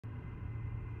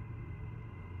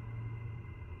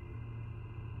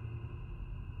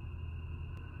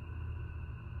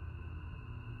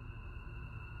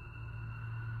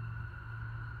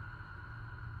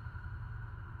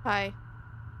Hi,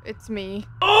 it's me.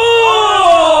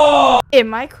 Oh! In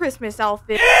my Christmas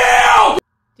outfit. Ew!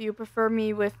 Do you prefer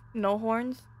me with no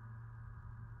horns?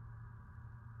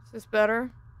 Is this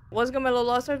better? What's good, my little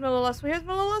lost? Here's my little lost. Here's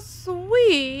my little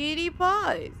sweetie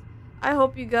pies. I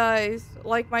hope you guys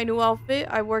like my new outfit.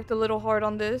 I worked a little hard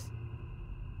on this.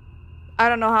 I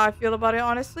don't know how I feel about it,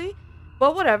 honestly.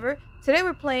 But whatever. Today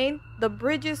we're playing The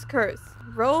Bridge's Curse.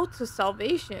 Road to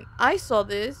Salvation. I saw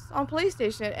this on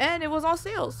PlayStation and it was on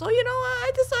sale. So you know what?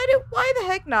 I decided, why the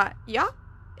heck not? Yeah?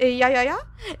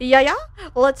 Yeah.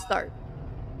 Let's start.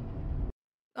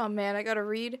 Oh man, I gotta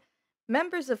read.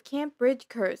 Members of Camp Bridge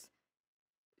Curse.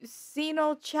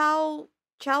 Sino Chow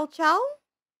Chow?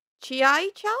 Chiai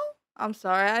Chow? I'm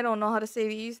sorry, I don't know how to say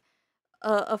these.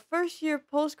 A first-year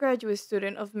postgraduate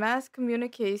student of mass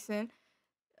communication,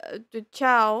 the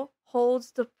Chow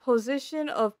holds the position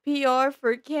of PR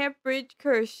for Camp Bridge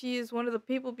Curse. She is one of the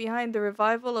people behind the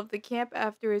revival of the camp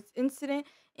after its incident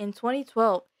in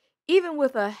 2012. Even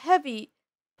with a heavy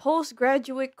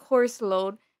postgraduate course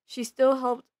load, she still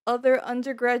helped other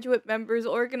undergraduate members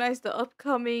organize the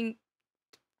upcoming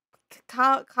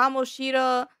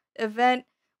Kamoshida event.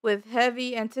 With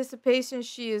heavy anticipation,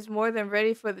 she is more than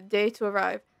ready for the day to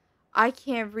arrive. I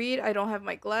can't read. I don't have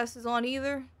my glasses on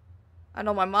either. I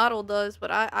know my model does,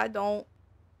 but I don't.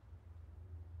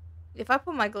 If I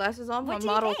put my glasses on, my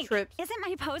model trips. Isn't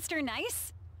my poster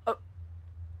nice?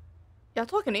 Y'all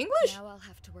talking English? Now I'll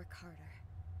have to work harder.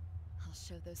 I'll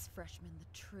show those freshmen the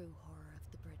true horror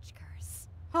of the bridge curse.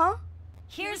 Huh?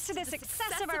 Here's to the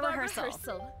success of our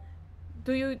rehearsal.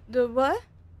 The what?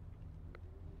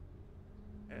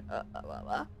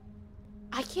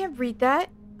 I can't read that.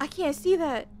 I can't see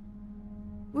that.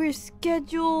 We're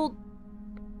scheduled.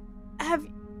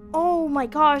 Oh my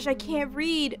gosh, I can't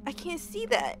read. I can't see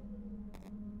that.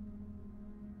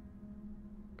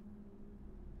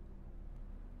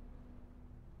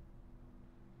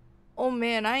 Oh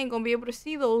man, I ain't gonna be able to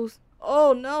see those.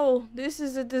 Oh no, this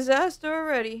is a disaster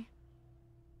already.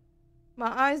 My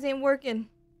eyes ain't working.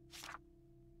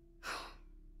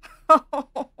 I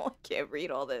can't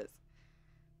read all this.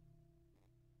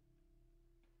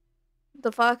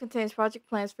 The file contains project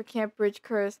plans for Camp Bridge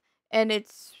Curse and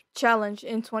its challenge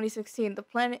in 2016. The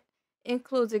plan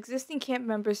includes existing camp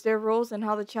members, their roles, and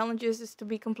how the challenge is to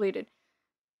be completed.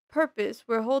 Purpose: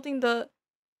 we're holding the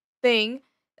thing,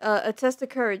 a test of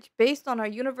courage, based on our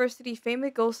university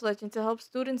famous ghost legend to help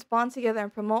students bond together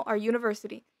and promote our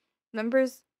university.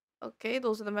 Members, okay,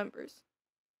 those are the members.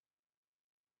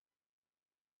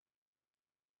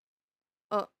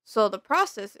 So the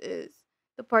process is,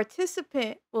 the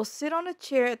participant will sit on a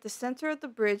chair at the center of the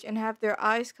bridge and have their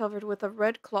eyes covered with a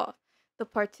red cloth. The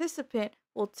participant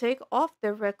will take off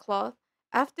their red cloth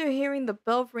after hearing the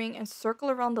bell ring and circle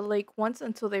around the lake once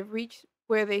until they reach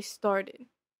where they started.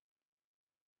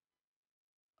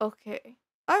 Okay.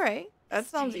 Alright. That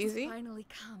sounds easy. Finally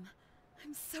come.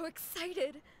 I'm so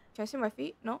excited. Can I see my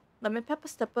feet? No. Lemon pepper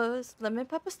steppers. Lemon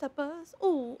pepper steppers.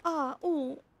 Ooh, ah,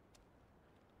 ooh.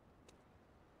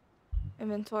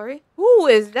 Inventory. Who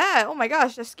is that? Oh my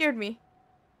gosh, that scared me.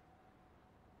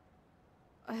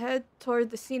 I head toward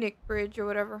the scenic bridge or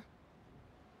whatever.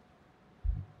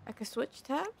 I can switch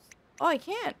tabs? Oh, I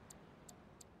can't.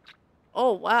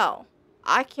 Oh, wow.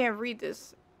 I can't read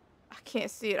this. I can't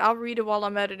see it. I'll read it while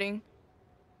I'm editing.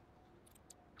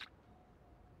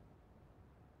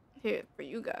 Here, for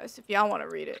you guys, if y'all want to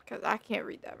read it, because I can't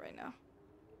read that right now.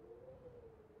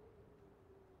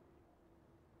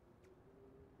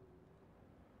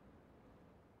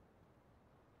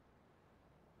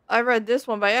 I read this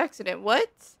one by accident. What?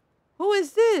 Who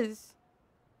is this?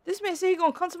 This man said he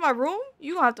gonna come to my room?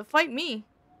 You gonna have to fight me.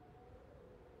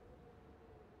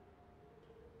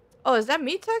 Oh, is that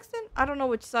me texting? I don't know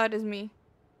which side is me.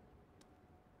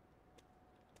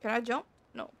 Can I jump?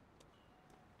 No.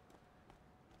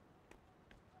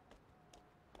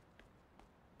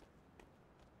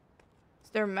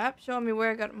 Is there a map showing me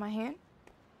where I got my hand?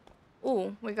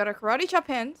 Ooh, we got our karate chop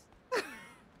hands.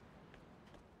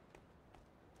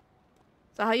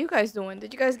 So how you guys doing?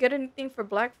 Did you guys get anything for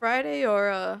Black Friday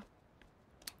or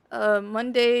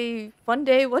Monday Fun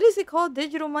Day? What is it called?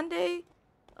 Digital Monday?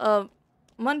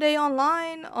 Monday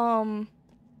online?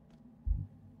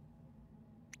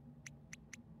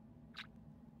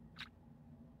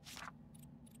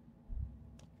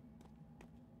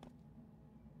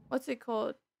 What's it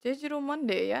called? Digital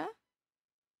Monday, yeah?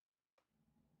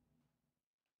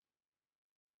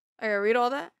 I gotta read all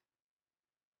that?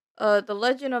 The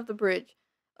Legend of the Bridge.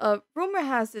 Rumor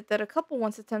has it that a couple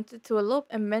once attempted to elope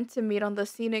and meant to meet on the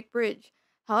scenic bridge.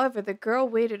 However, the girl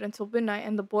waited until midnight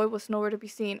and the boy was nowhere to be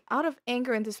seen. Out of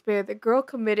anger and despair, the girl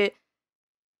committed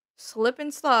slip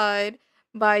and slide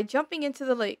by jumping into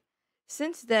the lake.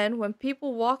 Since then, when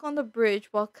people walk on the bridge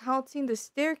while counting the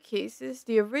staircases,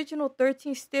 the original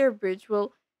 13 stair bridge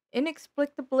will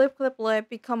inexplicably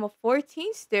become a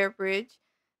 14 stair bridge.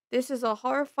 This is a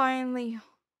horrifyingly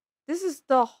this is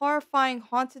the horrifying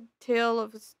haunted tale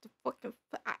of the fucking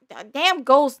a damn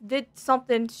ghost did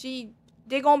something.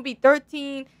 They're gonna be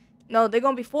 13. No, they're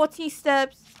gonna be 14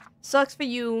 steps. Sucks for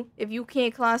you if you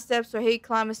can't climb steps or hate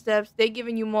climbing steps. They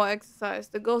giving you more exercise.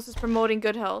 The ghost is promoting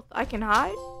good health. I can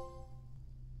hide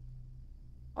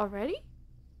already.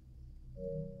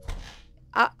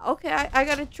 Okay, I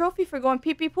got a trophy for going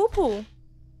pee pee poo poo.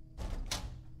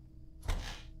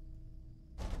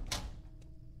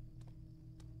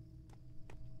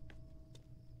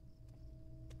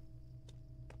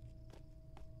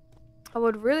 I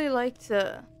would really like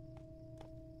to,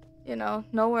 know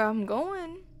where I'm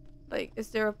going. Like, is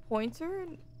there a pointer?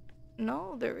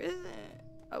 No, there isn't.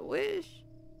 I wish.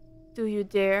 Do you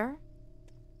dare?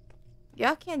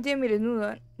 Y'all can't dare me to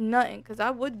do nothing, because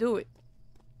I would do it.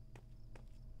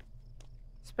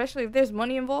 Especially if there's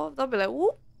money involved. I'll be like,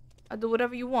 whoop. I'll do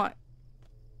whatever you want.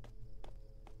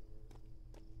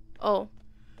 Oh.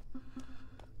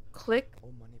 Click.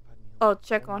 Oh,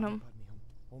 check on him.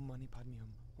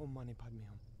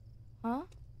 Huh?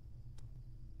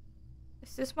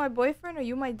 Is this my boyfriend? Are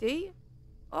you my date?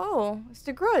 Oh, it's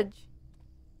the Grudge.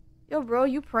 Yo, bro,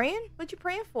 you praying? What you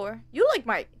praying for? You like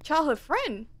my childhood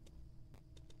friend.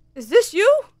 Is this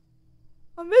you?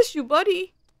 I miss you,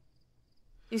 buddy.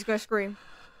 He's gonna scream.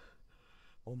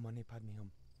 Om Mani Padme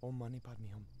Hum. Om Mani Padme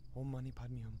Hum. Om Mani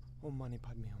Padme Hum. Om Mani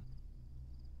Padme Hum.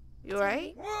 You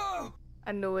alright? Whoa!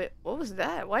 I knew it. What was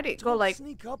that? Why'd it go Don't like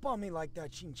sneak up on me like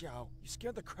that, Ching Chao. You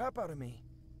scared the crap out of me.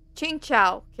 Ching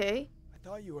Chow, okay? I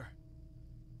thought you were.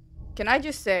 Can I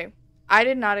just say, I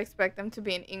did not expect them to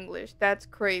be in English. That's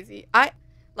crazy. I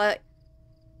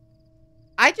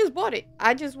just bought it.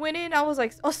 I just went in. I was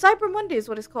like, oh, Cyber Monday is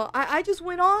what it's called. I just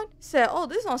went on, said, oh,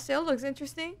 this is on sale. Looks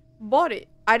interesting. Bought it.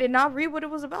 I did not read what it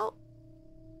was about.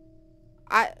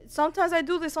 Sometimes I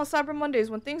do this on Cyber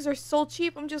Mondays. When things are so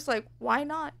cheap, I'm just like, why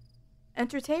not?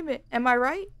 Entertainment. Am I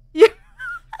right? Yeah.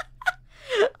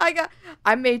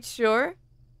 I made sure.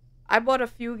 I bought a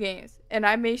few games, and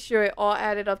I made sure it all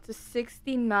added up to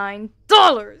 $69.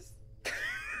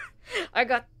 I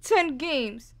got 10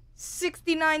 games,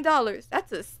 $69.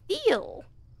 That's a steal.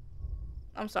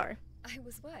 I'm sorry. I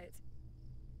was what?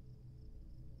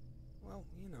 Well,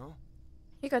 you know.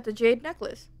 You got the jade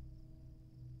necklace.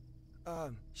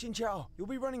 Xin Chao, you'll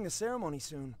be running the ceremony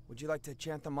soon. Would you like to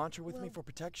chant the mantra with me for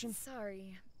protection?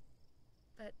 Sorry,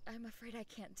 but I'm afraid I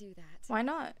can't do that. Why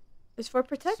not? It's for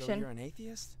protection. So you're an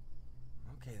atheist?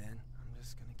 Okay then, I'm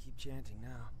just gonna keep chanting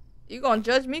now. You gonna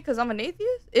judge me because I'm an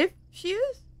atheist? If she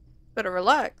is? Better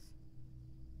relax.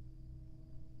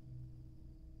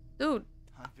 Dude.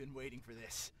 I've been waiting for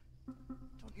this.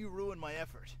 Don't you ruin my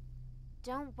effort.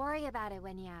 Don't worry about it,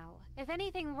 Wenyao. If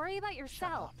anything, worry about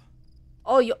yourself. Shut up.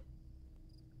 Oh, you.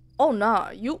 Oh, nah.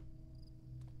 You.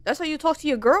 That's how you talk to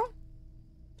your girl?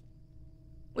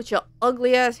 With your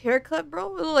ugly ass haircut,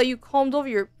 bro? It look like you combed over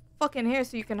your fucking hair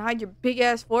so you can hide your big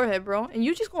ass forehead, bro. And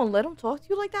you just gonna let him talk to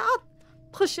you like that? I'll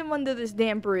push him under this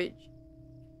damn bridge.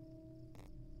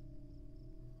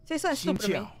 Say something stupid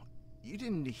to me. You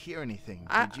didn't hear anything,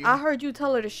 did you? I heard you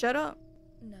tell her to shut up.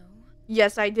 No.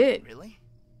 Yes, I did. Really?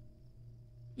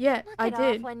 Yeah, Knock I it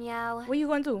did. off, Wenyao. What you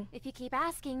gonna do? If you keep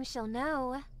asking, she'll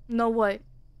know. Know what?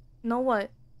 Know what?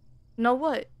 Know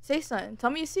what? Say something. Tell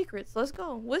me your secrets. Let's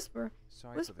go. Whisper.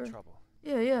 Sorry Whisper. for the trouble.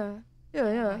 Yeah.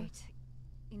 Right.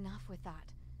 Enough with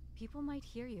that. People might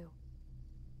hear you.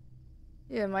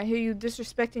 Yeah, might hear you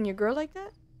disrespecting your girl like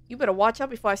that? You better watch out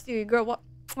before I steal your girl. What?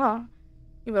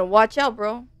 You better watch out,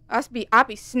 bro. I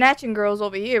be snatching girls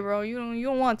over here, bro. You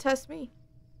don't want to test me.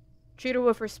 Treat her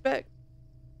with respect.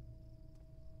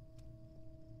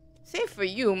 Same for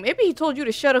you. Maybe he told you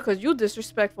to shut up because you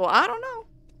disrespectful. I don't know.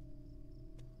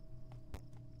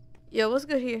 Yo, what's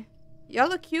good here? Y'all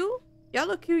look cute. Y'all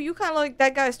look cute. You kind of like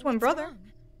that guy's twin brother. Wrong?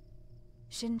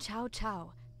 Xin Chao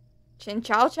Chao. Chin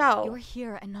Chow Chow. You're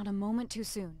here and not a moment too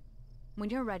soon. When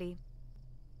you're ready,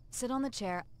 sit on the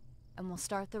chair and we'll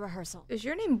start the rehearsal. Is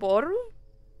your name Boru?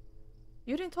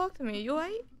 You didn't talk to me. You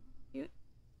alright? You...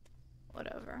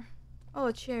 Whatever. Oh,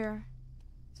 a chair.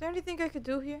 Is there anything I could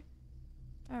do here?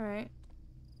 Alright.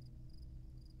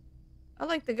 I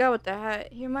like the guy with the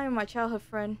hat. He reminded me of my childhood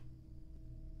friend.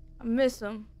 I miss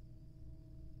him.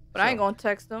 But I ain't gonna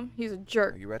text him. He's a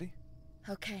jerk. Are you ready?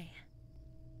 Okay.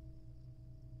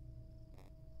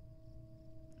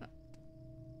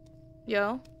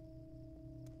 Yo.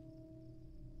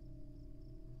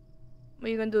 What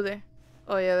you gonna do there?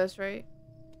 Oh yeah, that's right.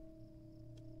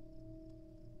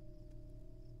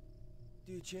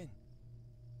 Dude, Chin,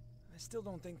 I still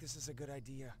don't think this is a good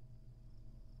idea.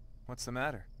 What's the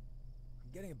matter?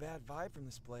 I'm getting a bad vibe from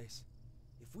this place.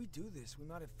 If we do this, we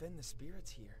might offend the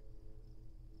spirits here.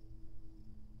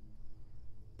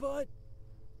 But...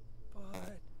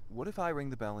 What if I ring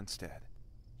the bell instead?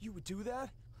 You would do that?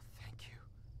 Thank you.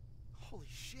 Holy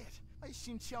shit. I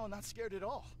seen Xiao not scared at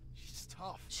all. She's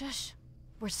tough. Shush.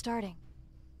 We're starting.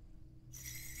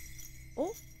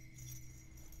 Oh.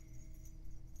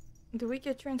 Do we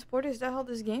get transported? Is that how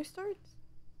this game starts?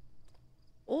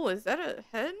 Oh, is that a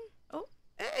head? Oh,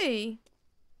 hey.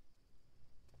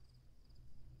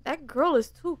 That girl is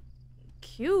too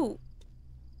cute.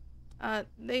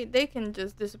 They can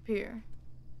just disappear.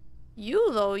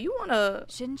 You, though, you wanna...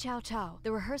 Xin Chao Chao,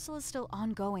 the rehearsal is still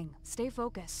ongoing. Stay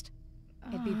focused.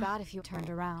 It'd be bad if you turned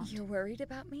around. You're worried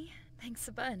about me? Thanks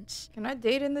a bunch. Can I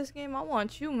date in this game? I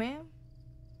want you, man.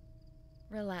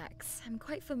 Relax. I'm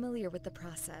quite familiar with the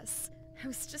process. I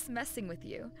was just messing with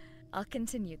you. I'll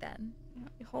continue then.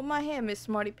 Hold my hand, Miss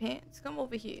Smarty Pants. Come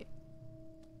over here.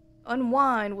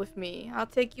 Unwind with me. I'll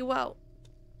take you out.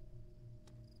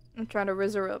 I'm trying to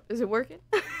rizz her up. Is it working?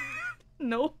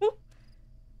 No.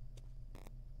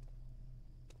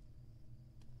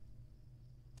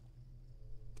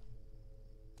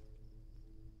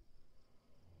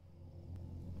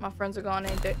 My friends are gone,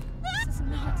 ain't they? This is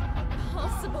not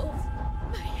possible.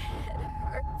 My head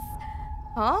hurts.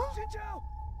 Huh? Shinjo!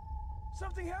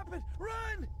 Something happened!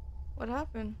 Run! What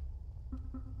happened?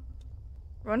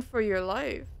 Run for your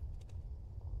life.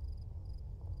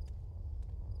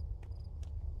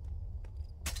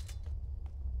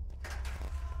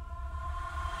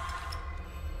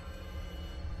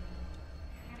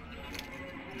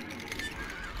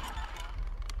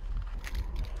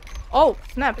 Oh,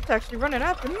 snap, it's actually running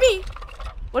after me.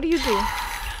 What do you do?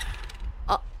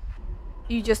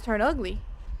 You just turn ugly.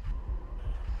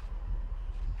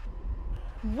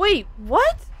 Wait,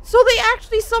 what? So they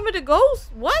actually summoned a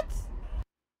ghost? What?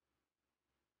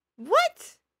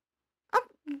 What?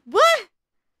 What?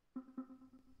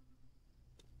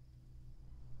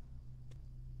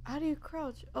 How do you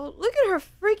crouch? Oh, look at her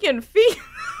freaking feet.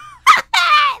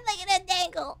 Look at that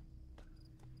dangle.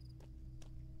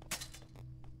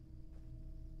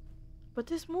 But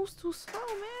this moves too slow,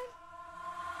 man.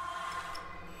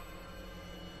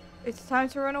 It's time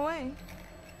to run away.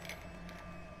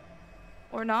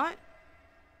 Or not?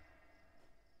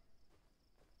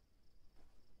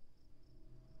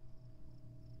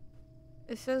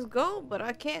 It says go, but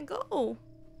I can't go.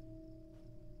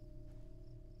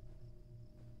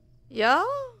 Yeah?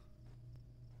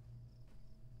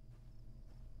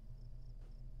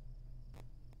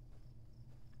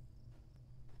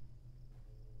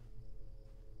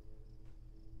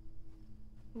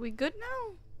 We good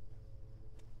now?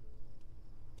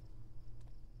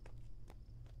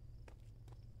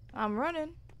 I'm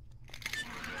running.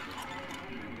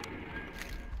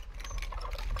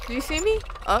 Do you see me?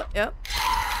 Oh, yep.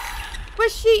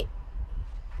 Where's she?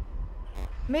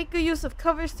 Make good use of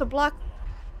covers to block.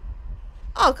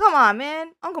 Oh, come on,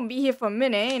 man. I'm gonna be here for a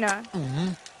minute, ain't I?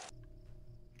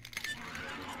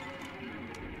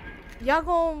 Y'all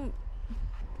gon'...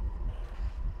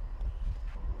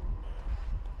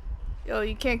 Yo,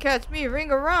 you can't catch me.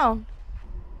 Ring around.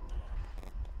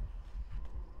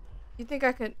 You think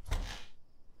I could...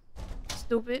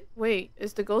 Stupid. Wait,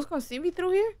 is the ghost gonna see me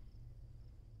through here?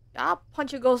 I'll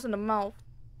punch a ghost in the mouth.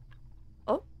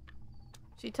 Oh.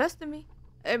 She tested me.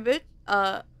 Hey, bitch.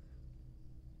 I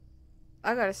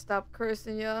gotta stop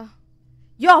cursing, y'all.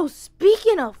 Yo,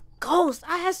 speaking of ghosts,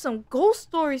 I had some ghost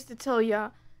stories to tell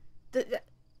y'all.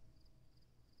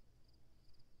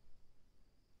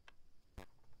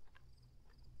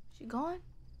 She gone?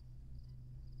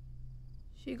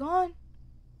 She gone?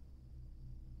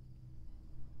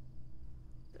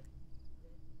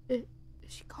 Is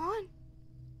she gone?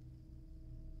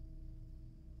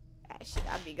 Ah, she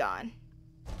gotta be gone.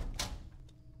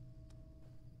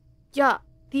 Yeah,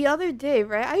 the other day,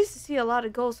 right? I used to see a lot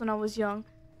of ghosts when I was young,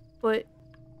 but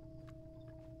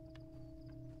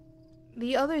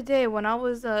the other day when I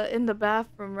was in the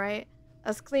bathroom, right? I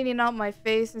was cleaning out my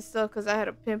face and stuff because I had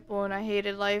a pimple and I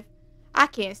hated life. I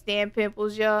can't stand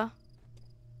pimples, y'all.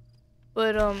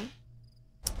 But,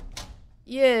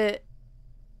 yeah.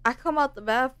 I come out the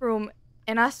bathroom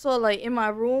and I saw, like, in my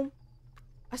room,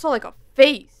 I saw, like, a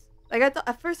face. Like,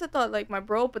 at first I thought, like, my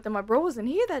bro, but then my bro wasn't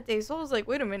here that day. So I was like,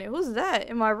 wait a minute, who's that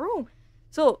in my room?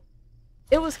 So,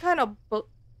 it was kind of...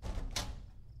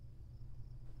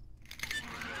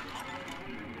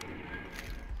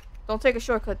 Don't take a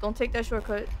shortcut. Don't take that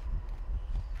shortcut.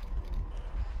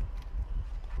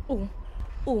 Ooh,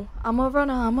 ooh, I'm a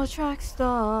runner, I'm a track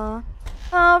star.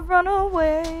 I'll run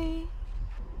away.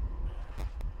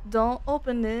 Don't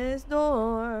open this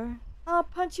door. I'll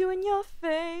punch you in your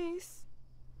face.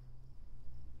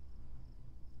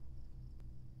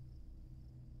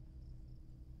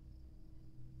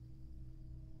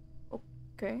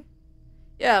 Okay.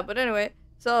 Yeah, but anyway,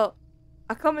 so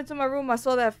I come into my room, I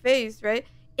saw that face, right?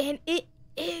 And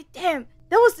damn,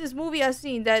 there was this movie I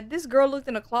seen that this girl looked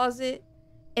in a closet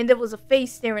and there was a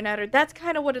face staring at her. That's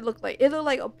kind of what it looked like. It looked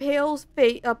like a pale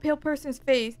person's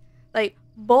face, like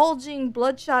bulging,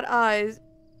 bloodshot eyes.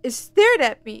 It stared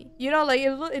at me, you know, like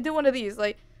it did one of these,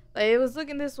 like it was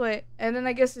looking this way, and then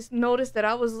I guess it noticed that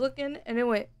I was looking, and then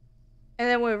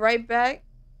went right back,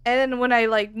 and then when I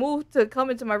like moved to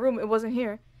come into my room, it wasn't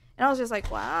here, and I was just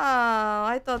like, wow,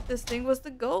 I thought this thing was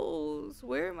the ghost.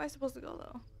 Where am I supposed to go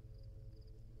though?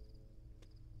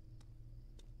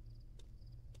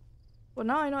 Well,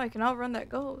 now I know I can outrun that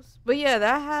ghost. But yeah,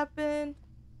 that happened.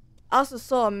 I also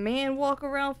saw a man walk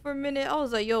around for a minute. I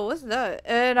was like, yo, what's that?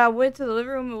 And I went to the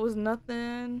living room. It was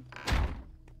nothing.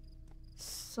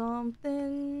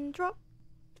 Something dropped.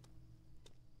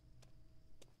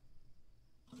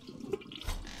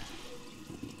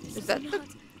 Is that the...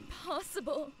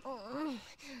 Possible.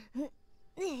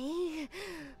 Is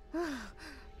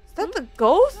that the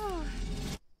ghost?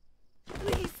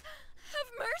 Please, have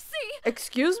mercy.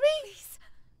 Excuse me? Please.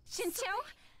 Shincho?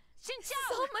 It's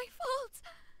all my fault.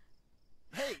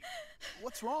 Hey,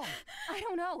 what's wrong? I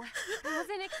don't know. I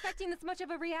wasn't expecting this much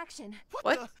of a reaction.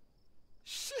 What? The?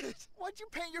 Shit! Why'd you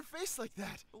paint your face like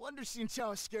that? No wonder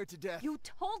Xin-Chao is scared to death. You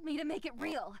told me to make it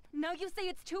real. Now you say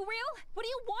it's too real? What do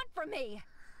you want from me?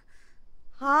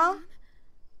 Huh?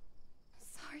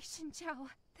 Sorry, Shincho.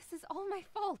 This is all my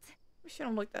fault. She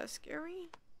don't look that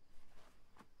scary.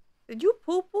 Did you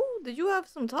poo-poo? Did you have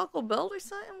some Taco Bell or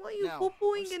something? What are you No,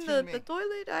 poo-pooing what's in to the me?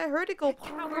 toilet? I heard it go... That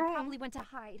coward probably went to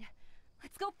hide.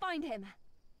 Let's go find him.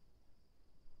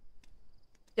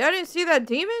 Y'all didn't see that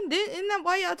demon? Isn't that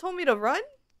why y'all told me to run?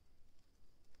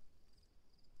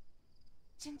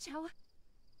 Shincho?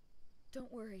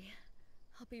 Don't worry.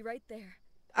 I'll be right there.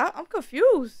 I'm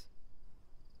confused.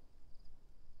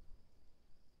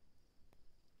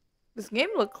 This game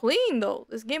look clean though.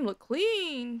 This game look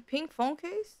clean. Pink phone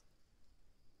case.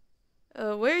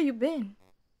 Where you been?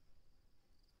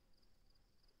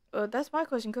 That's my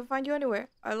question. Couldn't find you anywhere.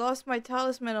 I lost my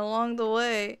talisman along the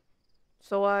way.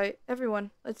 So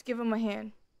everyone, let's give him a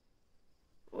hand.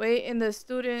 Wait in the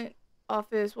student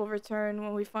office. We'll return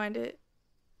when we find it.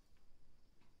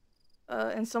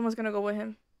 And someone's gonna go with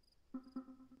him.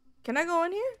 Can I go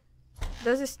in here?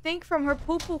 Does it stink from her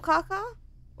poo-poo caca?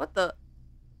 What the?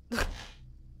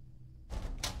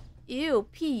 Ew,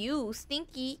 P.U.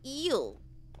 Stinky, ew.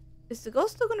 Is the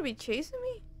ghost still gonna be chasing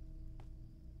me?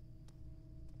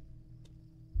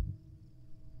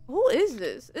 Who is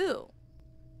this? Ew.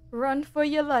 Run for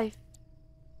your life.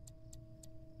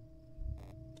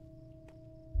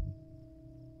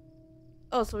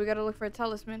 Oh, so we gotta look for a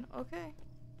talisman. Okay.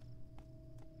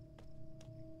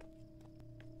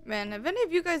 Man, have any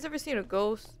of you guys ever seen a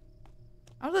ghost?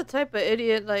 I'm the type of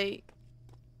idiot, like...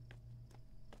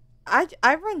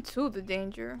 I run to the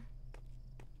danger.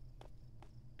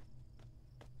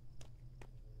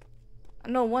 I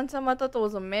know one time I thought there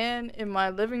was a man in my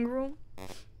living room.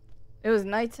 It was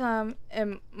nighttime,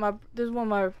 and this one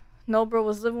my bro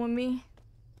was living with me.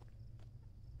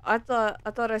 I thought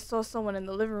I saw someone in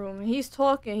the living room. And he's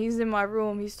talking. He's in my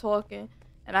room. He's talking,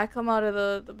 and I come out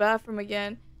of the bathroom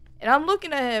again, and I'm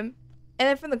looking at him, and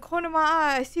then from the corner of my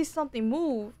eye, I see something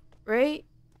move right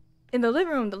in the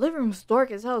living room. The living room's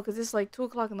dark as hell because it's like 2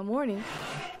 o'clock in the morning.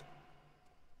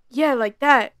 Yeah, like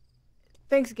that.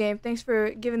 Thanks, game. Thanks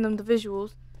for giving them the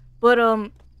visuals. But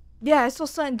yeah, I saw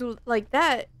something do like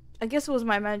that. I guess it was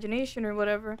my imagination or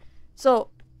whatever. So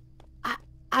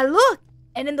I look,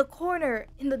 and in the corner,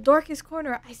 in the darkest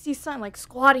corner, I see something like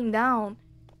squatting down.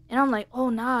 And I'm like, oh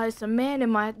nah, it's a man in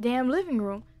my damn living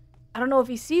room. I don't know if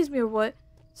he sees me or what.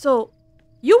 So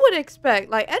you would expect,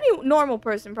 like any normal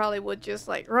person probably would just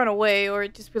like run away or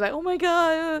just be like, oh my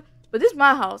god. But this is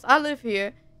my house. I live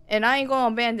here, and I ain't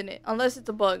gonna abandon it unless it's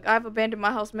a bug. I've abandoned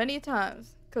my house many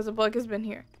times because a bug has been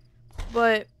here.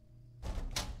 But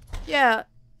yeah,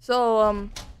 so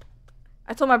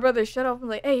I told my brother to shut up. I'm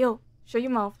like, hey yo, shut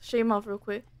your mouth real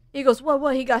quick. He goes,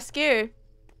 what? He got scared.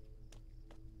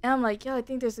 And I'm like, yo, I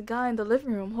think there's a guy in the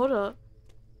living room. Hold up.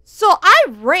 So I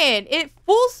ran at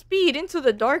full speed into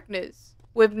the darkness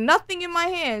with nothing in my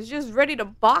hands, just ready to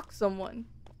box someone.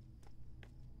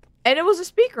 And it was a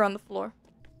speaker on the floor.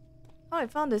 Oh, I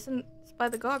found this, and it's by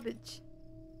the garbage.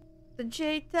 The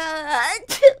J-Time.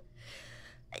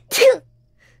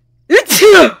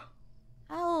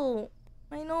 Ow,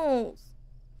 my nose.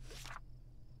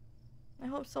 I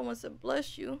hope someone said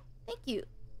bless you. Thank you.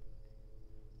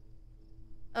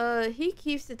 He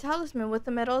keeps the talisman with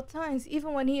him at all times,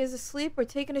 even when he is asleep or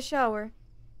taking a shower.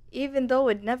 Even though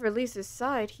it never leaves his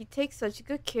side, he takes such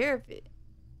good care of it.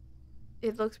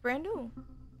 It looks brand new.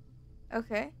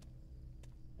 Okay.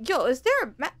 Yo, is there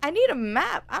a map? I need a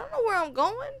map. I don't know where I'm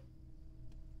going.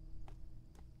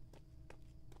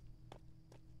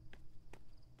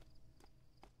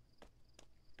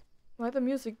 Why the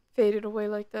music faded away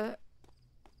like that?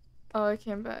 Oh, it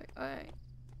came back. Alright.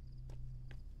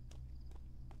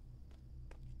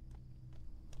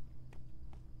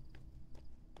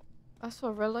 I saw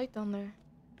a red light down there.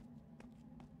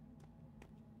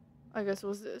 I guess it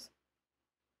was this.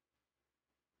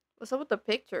 What's up with the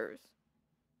pictures?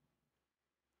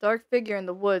 Dark figure in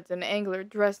the woods, an angler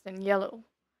dressed in yellow.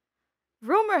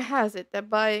 Rumor has it that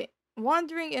by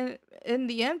wandering in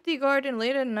the empty garden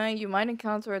late at night, you might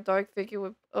encounter a dark figure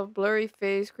with a blurry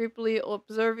face, creepily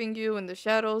observing you in the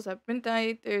shadows. At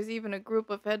midnight, there's even a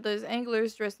group of headless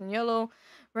anglers dressed in yellow,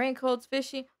 raincoats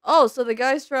fishing. Oh, so the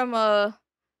guys from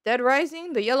Dead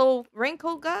Rising, the yellow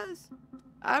raincoat guys?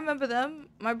 I remember them.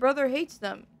 My brother hates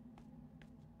them.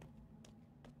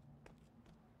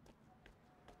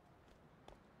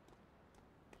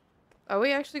 Are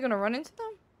we actually gonna run into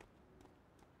them?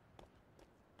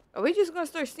 Are we just gonna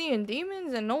start seeing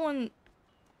demons and no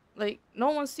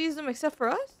one sees them except for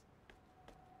us?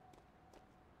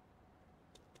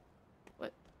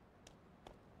 What?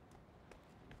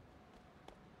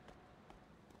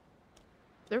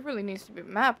 There really needs to be a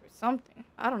map or something.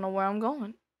 I don't know where I'm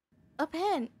going. A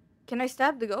pen. Can I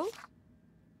stab the ghost?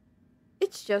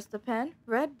 It's just a pen.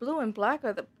 Red, blue, and black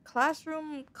are the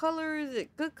classroom colors. A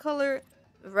good color.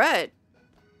 Red.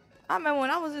 I remember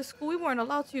when I was in school, we weren't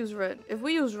allowed to use red. If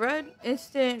we use red,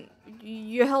 instant,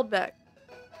 you're held back.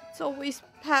 It's always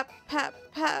pap, pap,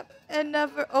 pap, and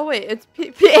never... Oh, wait, it's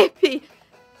P-P-A-P.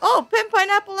 Oh, pen,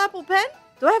 pineapple, apple, pen?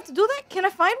 Do I have to do that? Can I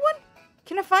find one?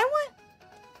 Can I find one?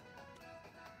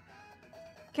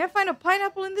 Can I find a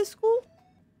pineapple in this school?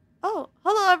 Oh,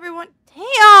 hello, everyone.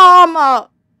 Damn! How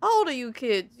old are you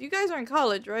kids? You guys are in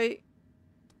college, right?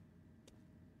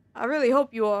 I really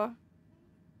hope you are.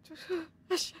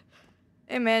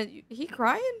 Hey, man, he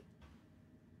crying?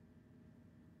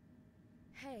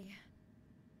 Hey,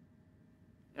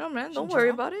 No, man, don't worry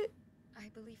about it. I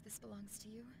believe this belongs to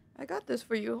you. I got this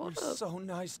for you. Hold You're up. so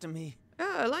nice to me.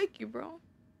 Yeah, I like you, bro.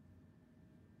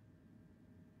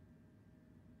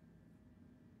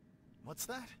 What's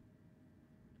that?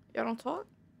 Y'all don't talk?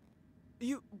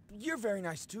 You're very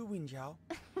nice too, Win Jiao.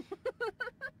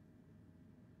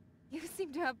 You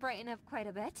seem to have brightened up quite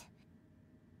a bit.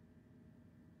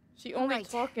 She only Right,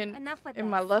 talking enough with in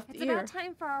this. my left it's ear. about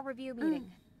time for our review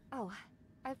meeting. Oh,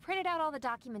 I've printed out all the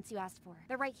documents you asked for.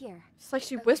 They're right here. It's like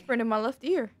she Okay. whispered in my left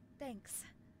ear. Thanks.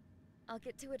 I'll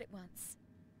get to it at once.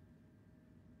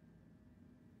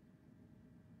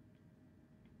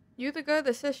 You the guy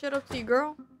that said shut up to your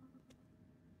girl?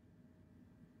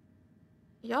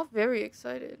 Y'all very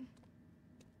excited.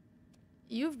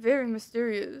 You very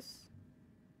mysterious.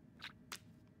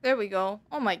 There we go.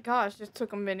 Oh my gosh, this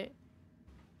took a minute.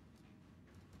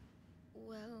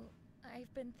 Well,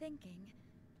 I've been thinking.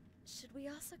 Should we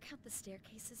also count the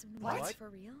staircases when we What? it's for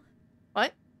real?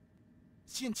 What?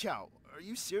 Xianqiao, are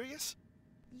you serious?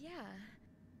 Yeah.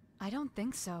 I don't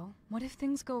think so. What if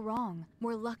things go wrong?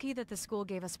 We're lucky that the school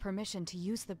gave us permission to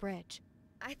use the bridge.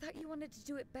 I thought you wanted to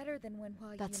do it better than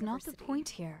Wenhua That's not the University. point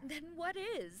here. Then what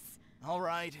is? All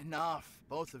right, enough,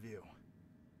 both of you.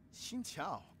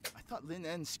 Xianqiao, I thought Lin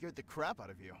En scared the crap out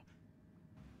of you.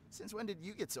 Since when did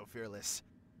you get so fearless?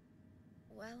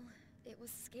 Well, it was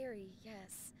scary,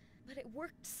 yes. But it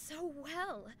worked so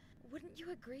well. Wouldn't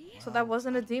you agree? So that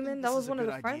wasn't a I don't think demon? this That was is a one of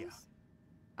good the idea. friends?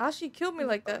 How'd she kill me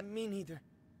like that? Me neither.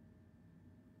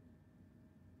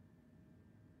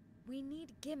 We need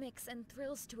gimmicks and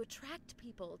thrills to attract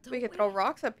people, don't We could throw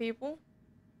rocks at people.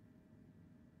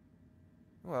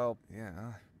 Well,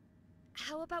 yeah.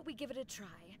 How about we give it a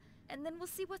try, and then we'll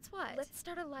see what's what. Let's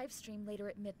start a live stream later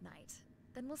at midnight.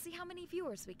 Then we'll see how many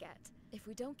viewers we get. If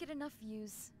we don't get enough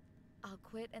views, I'll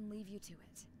quit and leave you to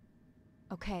it.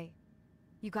 Okay.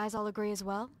 You guys all agree as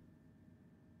well?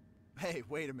 Hey,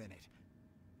 wait a minute.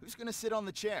 Who's gonna sit on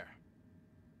the chair?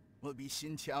 Will it be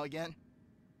Xianqiao again?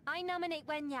 I nominate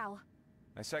Wen Yao.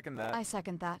 I second that. I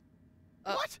second that.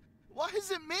 What? Why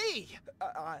is it me?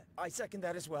 I second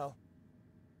that as well.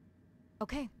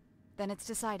 Okay. Then it's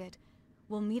decided.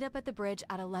 We'll meet up at the bridge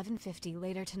at 11:50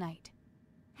 later tonight.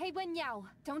 Hey, Wen Yao,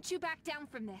 don't you back down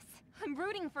from this. I'm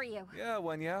rooting for you. Yeah,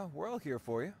 Wenya, we're all here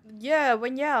for you. Yeah,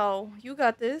 when Yao, you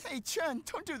got this. Hey, Chen,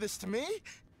 don't do this to me.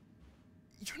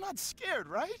 You're not scared,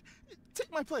 right?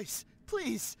 Take my place,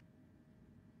 please.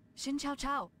 Xin Chao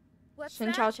Chao, What's Shin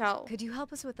that? Chao Chao. could you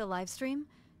help us with the live stream?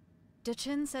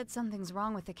 Dachin said something's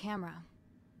wrong with the camera.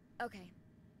 Okay.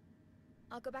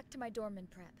 I'll go back to my dorm and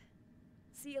prep.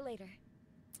 See you later.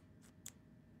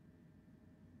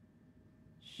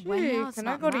 Wen Shit, Yao's can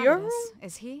I not go to mad your at room? us,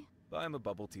 is he? Buy him a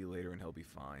bubble tea later and he'll be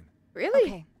fine. Really?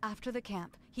 Okay, after the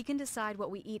camp, he can decide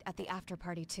what we eat at the after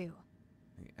party too.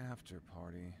 The after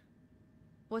party.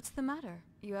 What's the matter?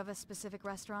 You have a specific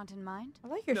restaurant in mind? I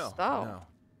like your no, style. no.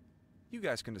 You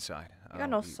guys can decide. You got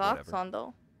no I'll eat socks whatever. on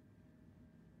though.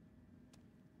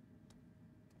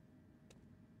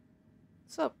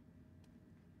 What's up?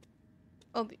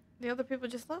 Oh, the other people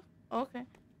just left? Oh, okay.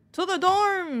 To the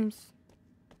dorms!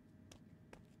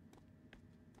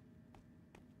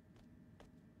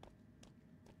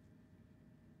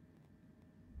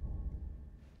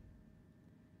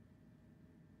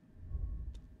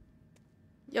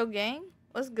 Yo, gang,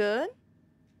 what's good?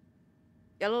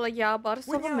 Y'all look like y'all about to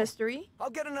solve a Well, mystery. I'll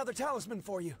get another talisman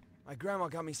for you. My grandma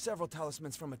got me several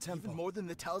talismans from a temple. Even more than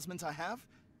the talismans I have?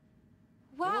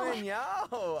 Wow. Wen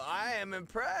Yao, I am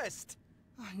impressed.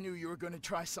 I knew you were going to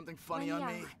try something funny Wen on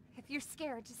Yao, me. if you're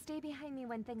scared, just stay behind me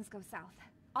when things go south.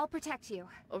 I'll protect you.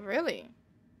 Oh, really?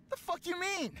 The fuck you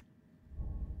mean?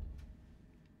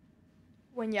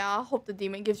 When y'all hope the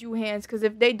demon gives you hands, because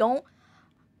if they don't,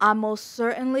 I most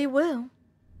certainly will.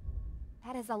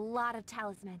 That is a lot of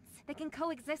talismans. They can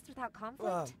coexist without conflict.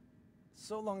 Well,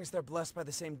 so long as they're blessed by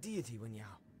the same deity, Wen Yao.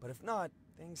 But if not,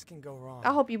 things can go wrong.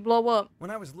 I hope you blow up.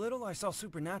 When I was little, I saw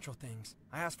supernatural things.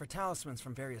 I asked for talismans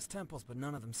from various temples, but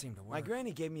none of them seemed to work. My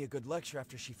granny gave me a good lecture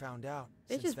after she found out.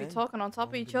 They Since just be then, talking on top I've of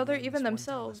only each been other, wearing even this one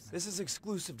themselves. talisman. This is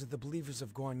exclusive to the believers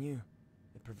of Guan Yu.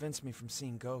 It prevents me from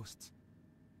seeing ghosts.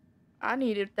 I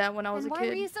needed that when I was Then a why kid.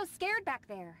 were you so scared back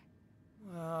there?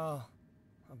 Well,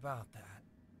 about that.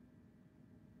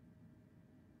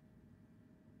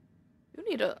 You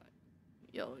need to,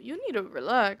 yo, you need to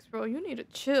relax, bro. You need to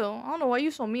chill. I don't know why you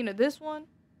so mean to this one.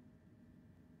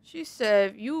 She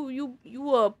said, you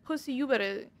a pussy. You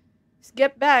better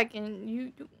get back, and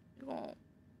you gon'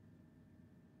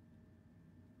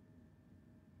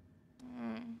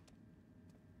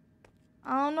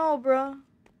 I don't know, bro.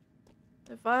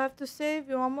 If I have to save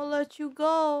you, I'ma let you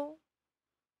go.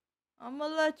 I'ma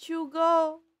let you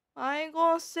go. I ain't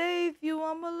gonna save you.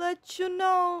 I'ma let you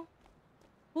know.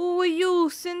 Who are you,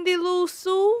 Cindy Lou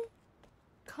Sue?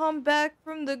 Come back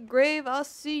from the grave. I'll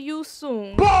see you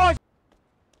soon. Boy!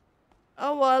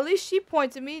 Oh, well, at least she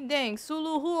pointed at me. Dang,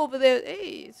 Sulu, who over there?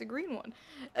 Hey, it's a green one.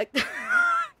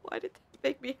 Why did that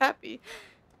make me happy?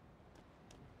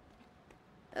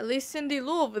 At least Cindy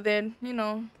Lou over there, you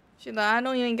know. She's like, I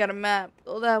know you ain't got a map.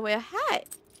 Go that way. A hat.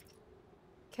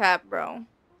 Cap, bro.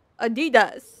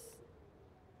 Adidas.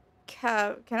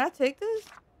 Cap. Can I take this?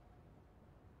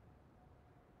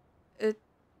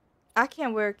 I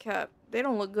can't wear a cap. They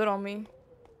don't look good on me.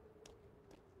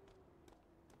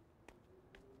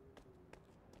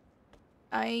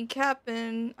 I ain't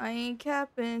capping. I ain't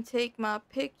capping. Take my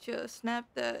picture. Snap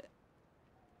that.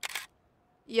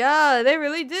 Yeah, they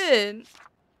really did.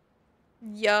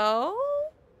 Yo.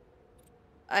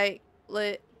 I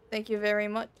lit. Thank you very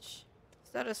much.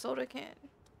 Is that a soda can?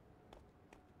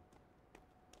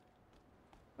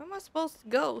 Where am I supposed to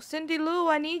go? Cindy Lou,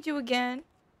 I need you again.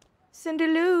 Cindy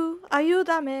Lou,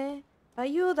 ayúdame.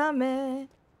 Ayúdame. Is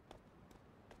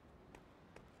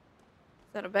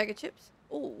that a bag of chips?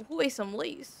 Oh, who ate some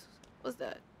lace? What's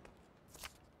that?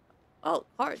 Oh,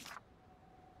 cards.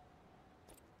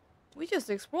 We just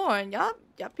exploring. Y'all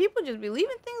people just be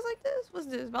leaving things like this? What's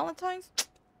this? Valentine's?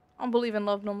 I don't believe in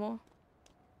love no more.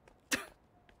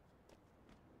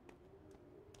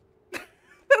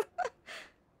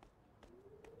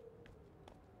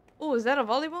 Oh, is that a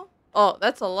volleyball? Oh,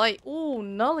 that's a light. Ooh,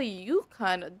 Nully, you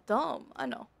kind of dumb. I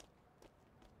know.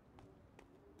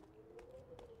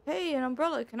 Hey, an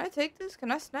umbrella. Can I take this?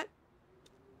 Can I snap?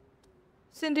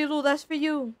 Cindy Lou, that's for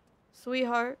you,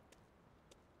 sweetheart.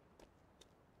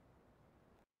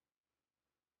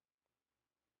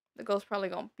 The ghost probably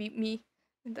gonna beat me.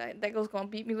 That ghost gonna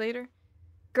beat me later.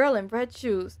 Girl in red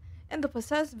shoes and the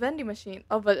possessed vending machine.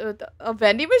 A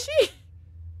vending machine?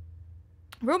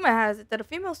 Rumor has it that a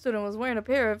female student was wearing a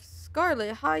pair of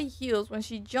scarlet high heels when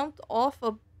she jumped off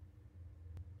a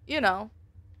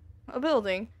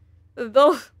building.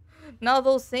 Now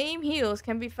those same heels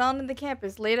can be found in the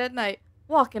campus late at night,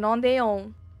 walking on their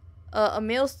own. A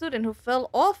male student who fell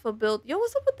off a build. Yo,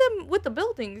 what's up with them with the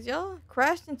buildings, yo?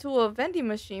 Crashed into a vending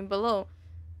machine below.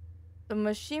 The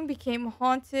machine became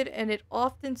haunted and it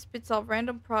often spits out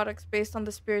random products based on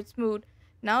the spirit's mood.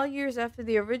 Now, years after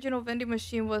the original vending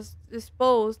machine was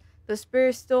disposed, the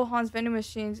spirit still haunts vending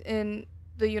machines in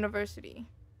the university.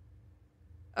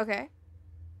 Okay.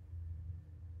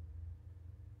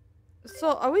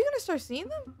 So, are we gonna start seeing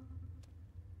them?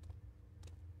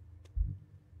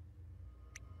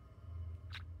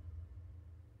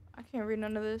 I can't read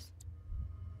none of this.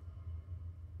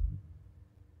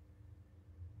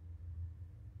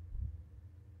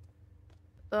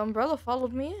 The umbrella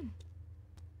followed me in.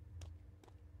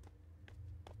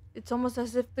 It's almost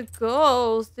as if the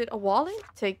ghost did a wallet?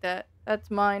 Take that. That's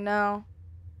mine now.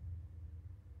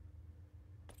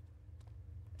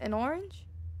 An orange?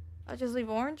 I just leave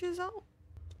oranges out?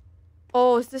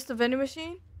 Oh, is this the vending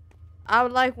machine? I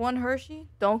would like one Hershey.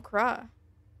 Don't cry.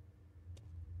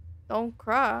 Don't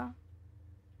cry.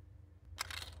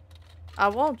 I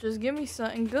won't. Just give me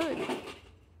something good.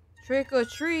 Trick or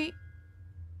treat.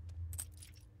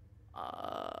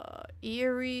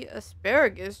 Eerie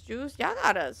asparagus juice. Y'all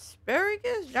got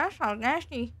asparagus? That sounds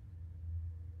nasty.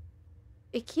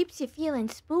 It keeps you feeling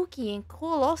spooky and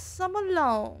cool all summer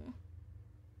long.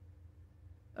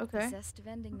 Okay. The zest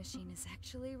vending machine is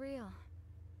actually real.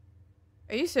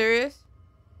 Are you serious?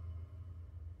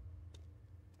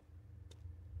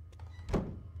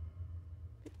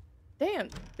 Damn,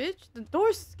 bitch. The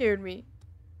door scared me.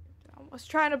 I was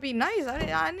trying to be nice. I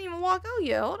didn't even walk out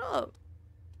yet. Hold up.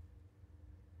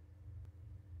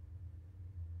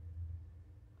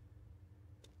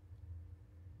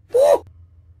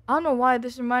 I don't know why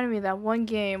this reminded me of that one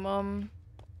game.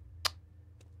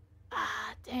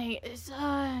 Dang, it's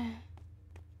can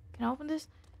I open this?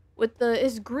 With the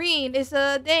it's green. It's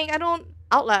dang, I don't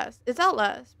Outlast. It's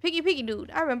Outlast. Piggy Piggy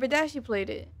dude. I remember Dashy played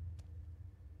it.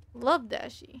 Love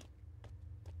Dashy.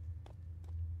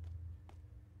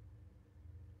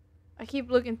 I keep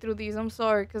looking through these. I'm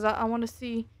sorry, because I want to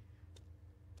see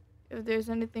if there's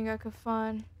anything I could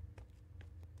find.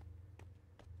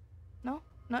 No?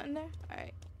 Nothing there?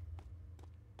 Alright.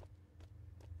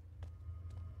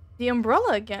 The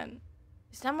umbrella again.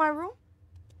 Is that my room?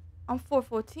 I'm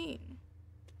 414.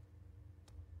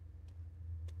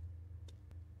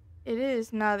 It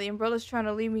is. Nah, the umbrella's trying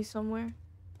to lead me somewhere.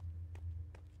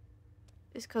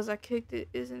 It's because I kicked it,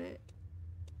 isn't it?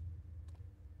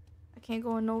 I can't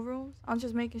go in no rooms. I'm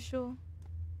just making sure.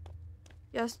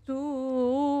 Yes, do.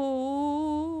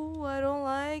 I don't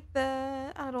like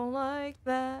that. I don't like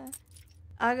that.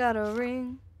 I got a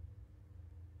ring.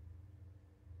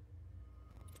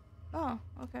 Oh,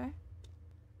 okay.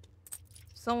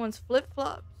 Someone's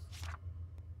flip-flops.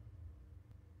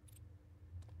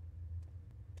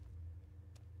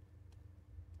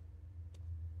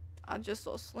 I just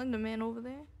saw Slender Man over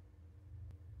there.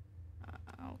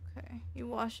 Okay. You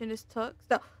washing his tux?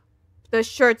 The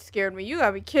shirt scared me. You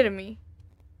gotta be kidding me.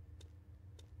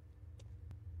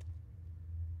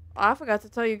 Oh, I forgot to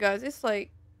tell you guys. It's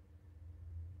like...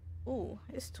 Ooh,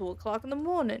 it's 2 o'clock in the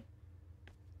morning.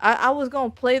 I was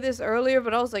gonna play this earlier,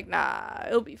 but I was like, nah,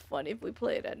 it'll be funny if we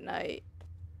play it at night.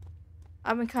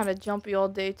 I've been kind of jumpy all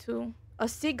day, too. A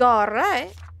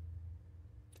cigarette?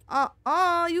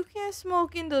 You can't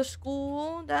smoke in the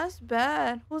school. That's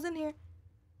bad. Who's in here?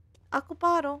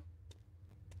 Ocupado.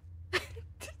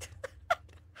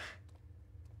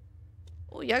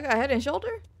 Oh, y'all got head and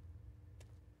shoulder?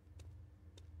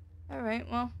 Alright,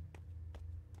 well.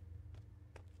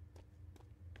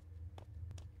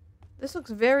 This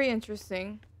looks very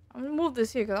interesting. I'm gonna move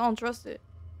this here because I don't trust it.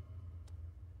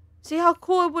 See how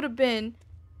cool it would have been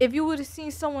if you would have seen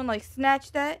someone like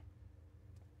snatch that?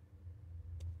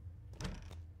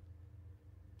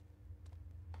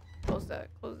 Close that,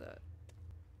 close that.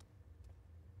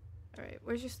 Alright,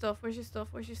 where's your stuff? Where's your stuff?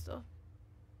 Where's your stuff?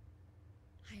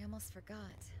 I almost forgot.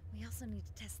 We also need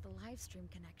to test the live stream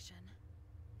connection.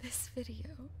 This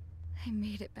video, I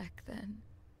made it back then.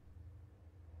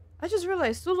 I just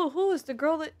realized Sulu Who is the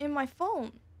girl that in my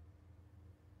phone.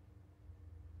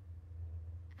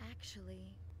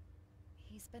 Actually,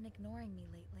 he's been ignoring me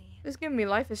lately. This giving me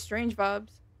Life is Strange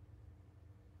vibes.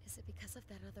 Is it because of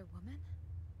that other woman?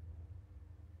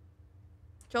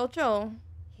 Chocho,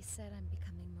 He said I'm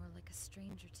becoming more like a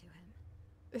stranger to him,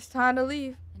 it's time to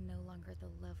leave. and no longer the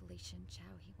lovely Shin Chao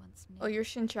he once knew. Oh, you're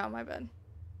Shin Chao, my bad.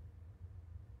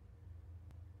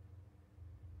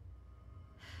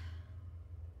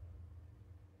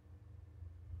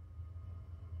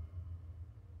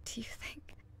 Do you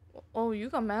think Oh, you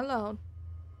got mad loud.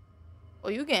 Oh,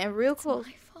 you getting real it's close.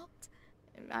 my fault?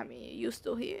 I mean, you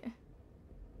still here.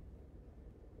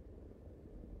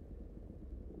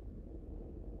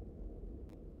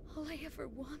 All I ever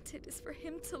wanted is for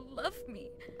him to love me.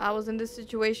 I was in this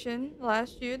situation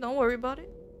last year. Don't worry about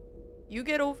it. You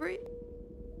get over it.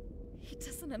 He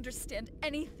doesn't understand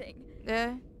anything.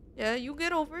 Yeah. Yeah, you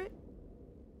get over it.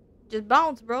 Just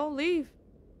bounce, bro. Leave.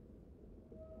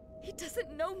 He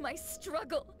doesn't know my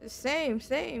struggle. Same.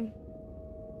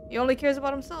 He only cares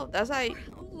about himself. That's Or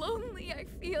how lonely I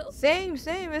feel. Same.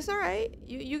 It's alright.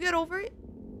 You get over it.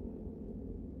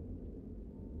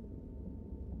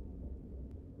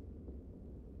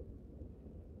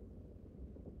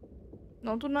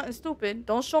 Don't do nothing stupid.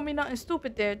 Don't show me nothing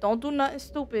stupid there. Don't do nothing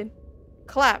stupid.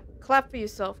 Clap. Clap for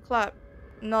yourself. Clap.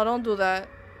 No, don't do that.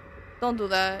 Don't do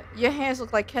that. Your hands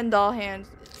look like Ken doll hands.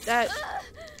 That...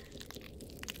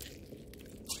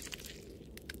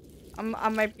 I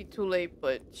might be too late,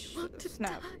 but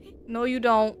snap. Die. No, you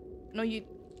don't. No, you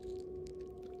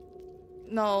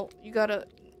gotta...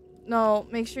 No,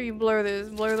 make sure you blur this.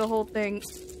 Blur the whole thing.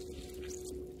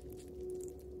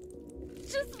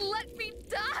 Just let me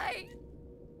die.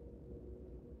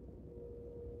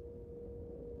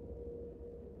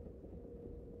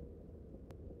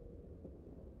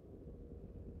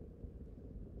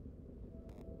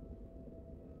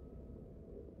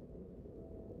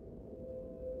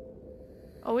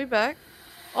 Oh, we back.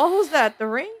 Oh, who's that? The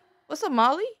ring? What's up,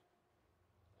 Molly?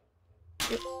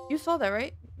 You saw that,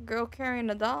 right? Girl carrying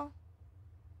a doll.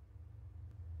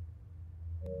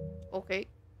 Okay.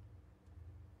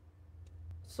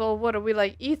 So what are we,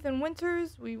 like Ethan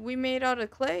Winters? We made out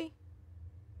of clay?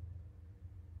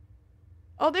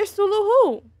 Oh, there's Sulu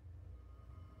Who.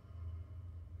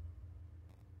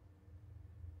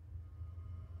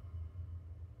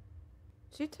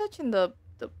 She touching the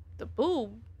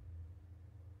boob.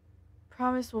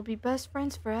 Promise we'll be best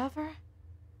friends forever.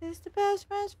 It's the best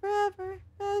friends forever.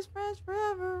 Best friends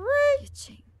forever. Right?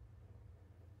 Cha-ching.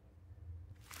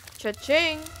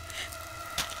 Cha-ching.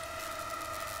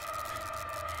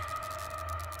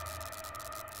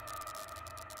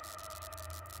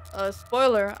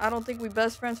 Spoiler. I don't think we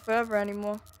best friends forever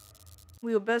anymore.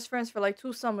 We were best friends for like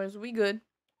 2 summers. We good.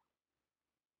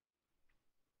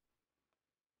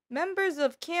 Members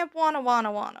of Camp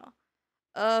Wanna.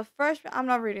 Freshman. I'm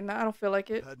not reading that. I don't feel like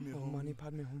it. Padme Oh, home. money,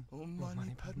 Padme home. Oh,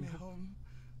 money, Padme home.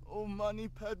 Oh, money,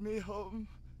 Padme home.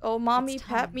 Oh, mommy, It's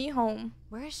pat time. me home.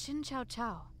 Where is Shin Chow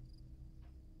Chow?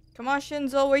 Come on,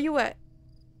 Shinzo. Where you at?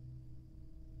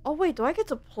 Oh, wait. Do I get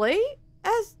to play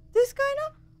as this guy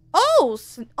now? Oh,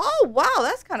 wow.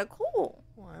 That's kind of cool.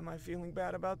 Why am I feeling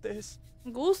bad about this?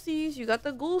 Goosies. You got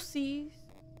the goosies.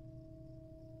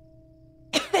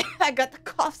 I got the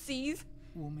coughsies.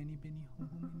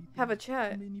 Have a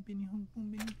chat.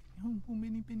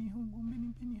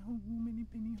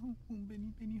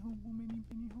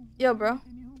 Yo, bro.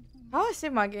 How I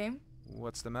save my game?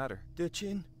 What's the matter?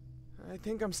 Duchin, I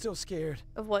think I'm still scared.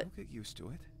 Of what? Don't get used to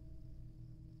it.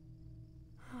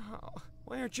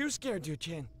 Why aren't you scared,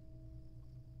 Duchin?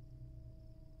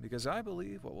 Because I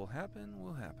believe what will happen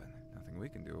will happen. Nothing we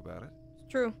can do about it.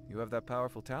 It's true. You have that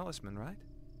powerful talisman, right?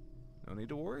 No need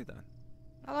to worry then.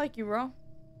 I like you, bro.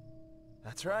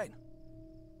 That's right.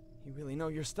 You really know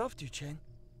your stuff, Duchin.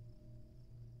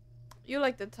 You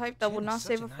like the type that will Chen is not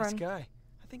such save a nice friend. guy.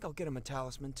 I think I'll get him a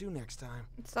talisman too next time.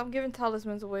 Stop giving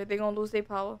talismans away. They gonna lose their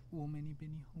power. Yo.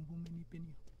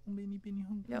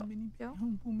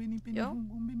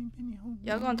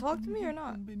 Y'all gonna talk to me or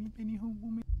not?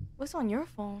 What's on your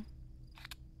phone?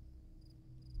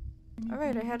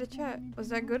 Alright, I had a chat. Was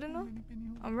that good enough?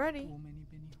 I'm ready.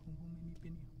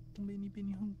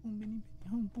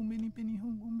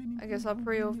 I guess I'll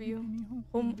pray over you.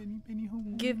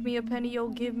 Give me a penny, yo,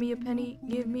 give me a penny.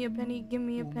 Give me a penny, give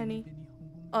me a penny.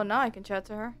 Oh, now I can chat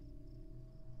to her.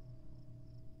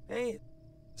 Hey,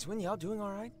 is Wen Yao doing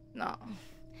alright? No.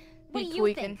 What He do you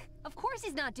tweaking. think? Of course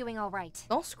he's not doing all right.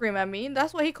 Don't scream at me.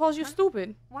 That's why he calls you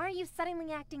stupid. Why are you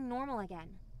suddenly acting normal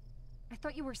again? I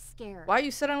thought you were scared. Why are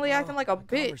you suddenly acting like a my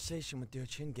bitch? Conversation with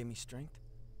Duchin gave me strength.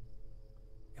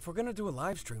 If we're gonna do a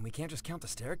live stream, we can't just count the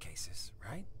staircases,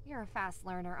 right? You're a fast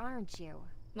learner, aren't you?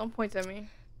 Don't point at me.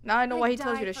 Now I know why he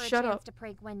tells you to shut up. To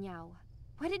prank Wen Yao.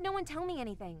 Why did no one tell me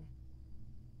anything?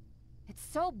 It's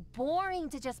so boring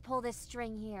to just pull this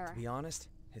string here. To be honest,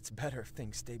 it's better if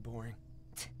things stay boring.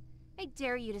 I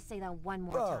dare you to say that one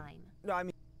more time. No, I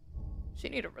mean, She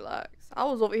need to relax. I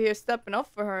was over here stepping up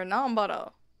for her, and now I'm about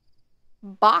to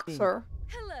box her.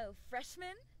 Hello,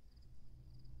 freshman.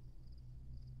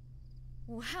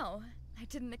 Wow, I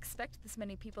didn't expect this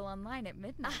many people online at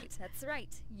midnight. That's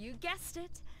right, you guessed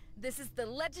it. This is the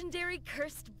legendary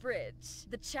Cursed Bridge.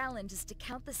 The challenge is to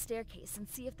count the staircase and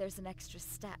see if there's an extra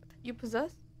step. You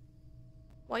possessed?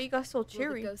 Why you got so Will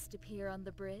cheery? the ghost appear on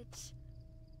the bridge?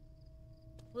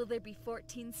 Will there be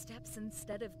 14 steps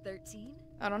instead of 13?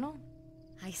 I don't know.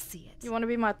 I see it. You want to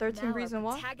be my 13th Now reason our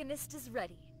why? protagonist is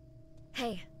ready.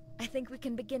 Hey, I think we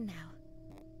can begin now.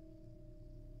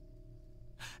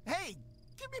 Hey,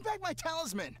 give me back my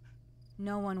talisman.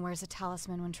 No one wears a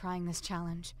talisman when trying this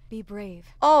challenge. Be brave.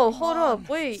 Oh, Come hold on, up.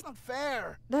 Wait. It's not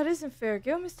fair. That isn't fair.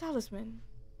 Give him his talisman.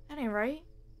 That ain't right.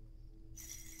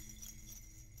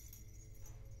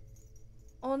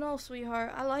 Oh no,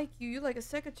 sweetheart. I like you. You're like a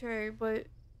secretary, but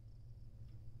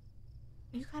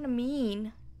you kind of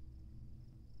mean.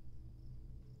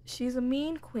 She's a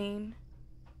mean queen.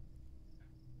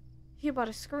 He about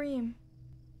to scream.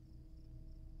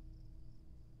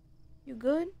 You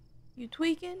good? You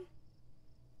tweaking?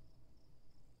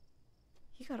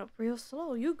 He got up real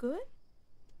slow. You good?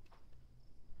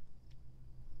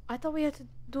 I thought we had to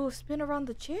do a spin around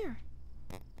the chair.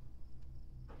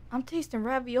 I'm tasting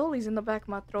raviolis in the back of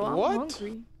my throat. I'm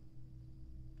hungry.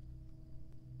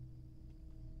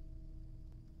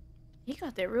 He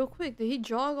got there real quick. Did he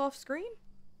jog off screen?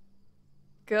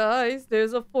 Guys,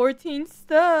 there's a 14th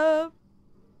step.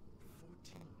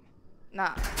 14.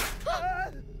 Nah.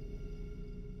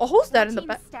 Oh, who's that in the 14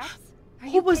 back? steps? Are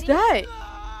Who you was kidding? that?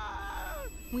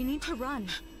 We need to run.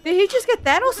 Did he just get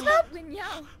Thanos snapped? Lin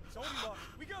Yao.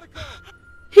 We gotta go.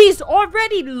 He's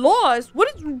already lost.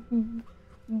 What is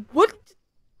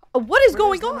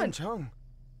going on? Chung?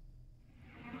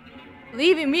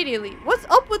 Leave immediately. What's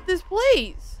up with this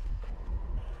place?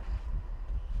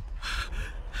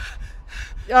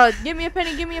 Give me a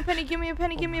penny, give me a penny, give me a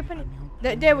penny, give me a penny.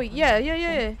 There we, yeah.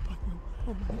 Yo,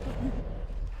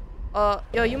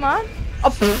 you mind? Oh,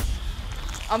 pfft.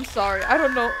 I'm sorry, I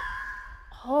don't know.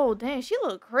 Oh, dang, she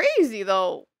look crazy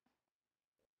though.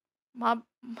 My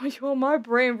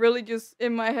brain really just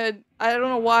in my head. I don't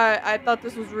know why I thought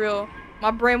this was real.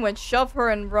 My brain went shove her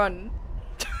and run.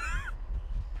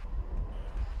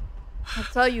 I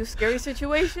tell you, scary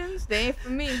situations, they ain't for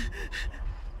me.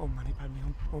 Oh, money, oh,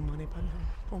 money, oh, money,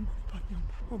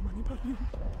 oh, money,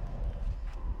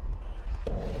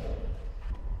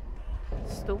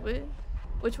 Stupid.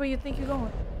 Which way you think you're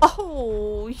going?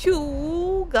 Oh,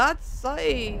 you got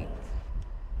psyched.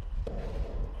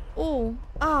 Oh,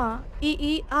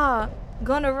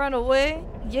 gonna run away?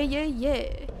 Yeah.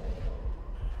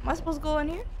 Am I supposed to go in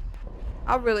here?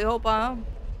 I really hope I am.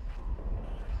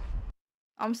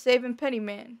 I'm saving Penny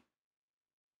Man.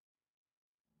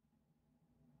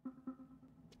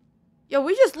 Yo,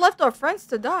 we just left our friends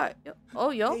to die.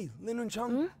 Yo. Hey, Lin and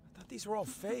Chung, Hmm? I thought these were all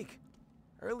fake.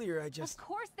 Earlier, I just... Of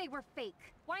course they were fake.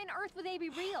 Why on earth would they be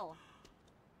real?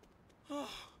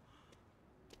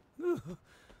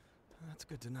 That's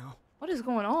good to know. What is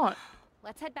going on?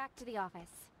 Let's head back to the office.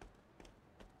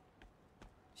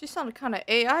 She sounded kind of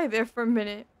AI there for a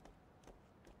minute.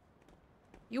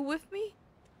 You with me?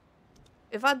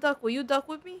 If I duck, will you duck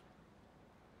with me?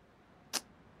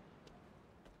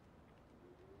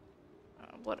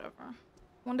 Whatever.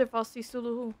 Wonder if I'll see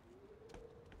Suluhu.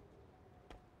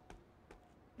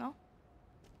 No?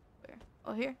 Where?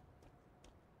 Oh, here.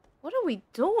 What are we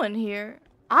doing here?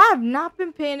 I've not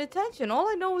been paying attention. All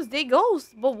I know is they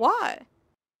ghosts, but why?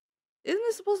 Isn't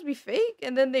this supposed to be fake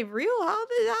and then they real?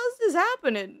 How's this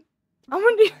happening? I'm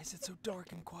gonna Why is it so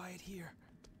dark and quiet here?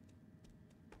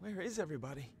 Where is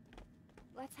everybody?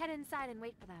 Let's head inside and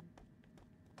wait for them.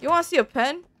 You wanna see a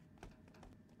pen?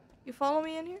 You follow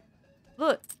me in here?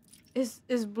 Look, it's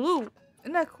blue.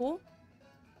 Isn't that cool?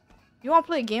 You wanna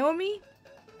play a game with me?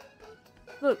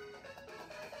 Look.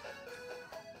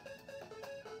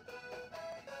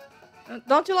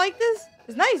 Don't you like this?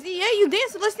 It's nice. Yeah, you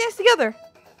dance. Let's dance together.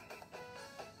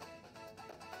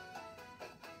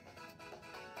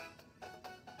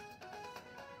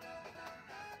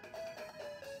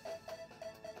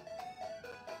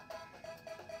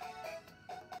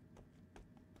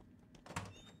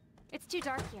 It's too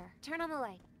dark here. Turn on the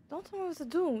light. Don't tell me what to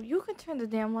do. You can turn the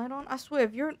damn light on. I swear,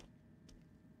 if you're...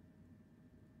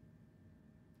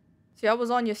 See, I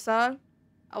was on your side.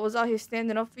 I was out here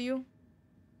standing up for you.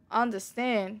 I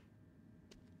understand.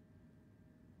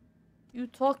 You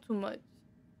talk too much.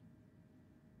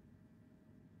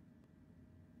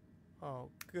 Oh,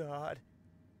 God.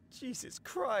 Jesus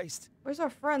Christ. Where's our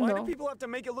friend, Why though? do people have to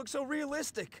make it look so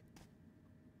realistic?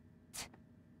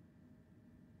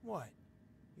 What?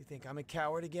 You think I'm a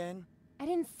coward again? I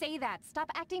didn't say that.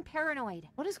 Stop acting paranoid.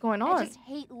 What is going I on? just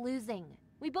hate losing.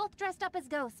 We both dressed up as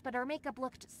ghosts, but our makeup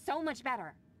looked so much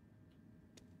better.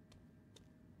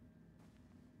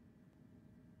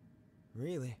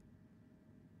 Really?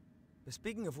 But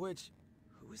speaking of which,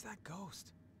 who is that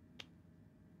ghost?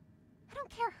 I don't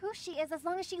care who she is as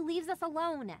long as she leaves us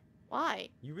alone. Why?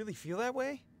 You really feel that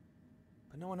way?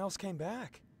 but no one else came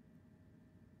back.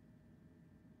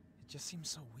 It just seems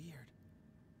so weird.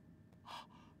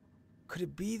 Could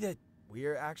it be that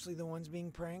we're actually the ones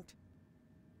being pranked?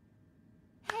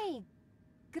 Hey,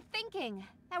 good thinking.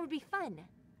 That would be fun.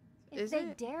 If Is they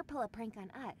it? dare pull a prank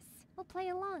on us, we'll play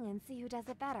along and see who does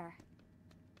it better.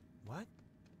 What?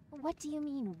 What do you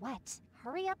mean, what?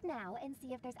 Hurry up now and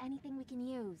see if there's anything we can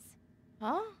use.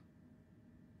 Huh?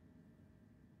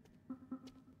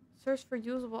 Search for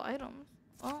usable items.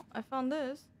 Well, I found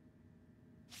this.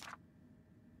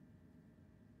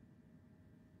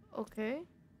 Okay.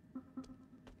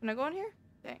 Can I go in here?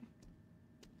 Dang.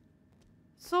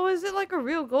 So is it like a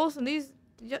real ghost and these...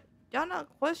 Y'all not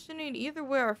questioning either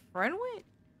where our friend went?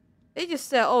 They just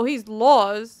said, oh, he's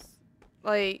lost.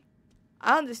 Like,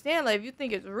 I understand, like, if you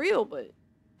think it's real, but...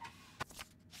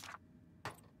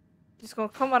 Just gonna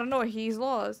come out of nowhere, he's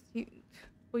lost.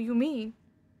 What do you mean?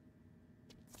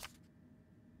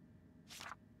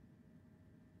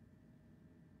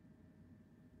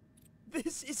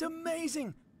 This is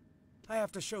amazing! I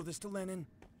have to show this to Lennon.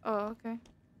 Oh, okay.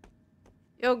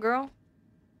 Yo, girl.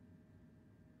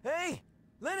 Hey!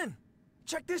 Lennon!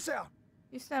 Check this out!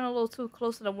 You stand a little too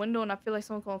close to the window and I feel like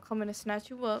someone's gonna come in and snatch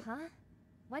you up. Huh?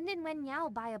 When did Wen Yao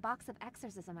buy a box of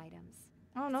exorcism items?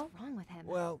 I don't know. What's wrong with him?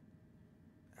 Well,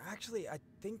 actually, I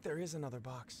think there is another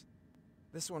box.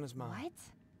 This one is mine. What?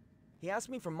 He asked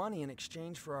me for money in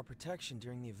exchange for our protection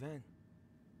during the event.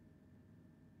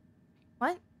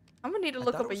 What? I'm gonna need to I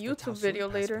look thought up it a was the YouTube Tao video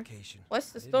Sleep later. pacification. What's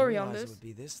the I didn't story on realize this? It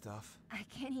would be this stuff. I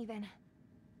can't even.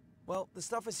 Well, the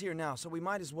stuff is here now, so we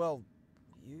might as well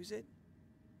use it.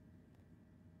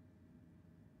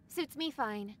 Suits me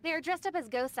fine. They're dressed up as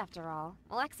ghosts after all.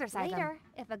 We'll exorcise later.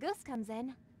 If a ghost comes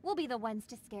in, we'll be the ones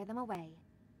to scare them away.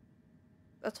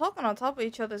 The talking on top of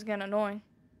each other is getting annoying.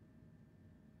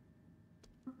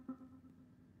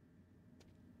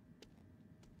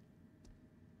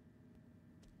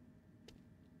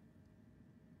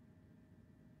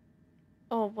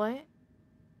 Oh, what?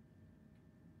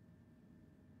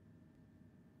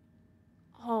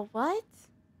 Oh, what?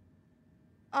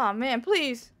 Oh, man,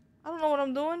 please. I don't know what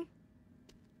I'm doing.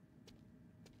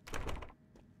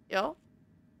 Yo.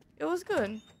 It was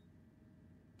good.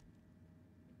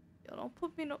 Yo, don't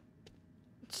put me no...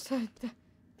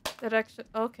 Direction.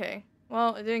 Okay.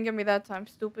 Well, it didn't get me that time,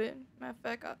 stupid. Matter of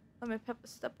fact, let me pepper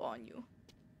step on you.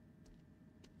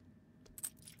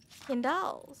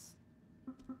 Dolls.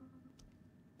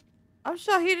 I'm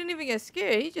sure he didn't even get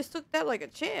scared. He just took that like a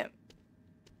champ.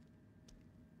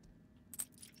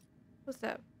 What's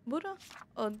that? Buddha?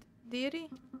 Oh, deity?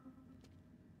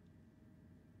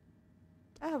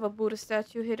 I have a Buddha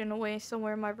statue hidden away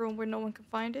somewhere in my room where no one can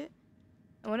find it.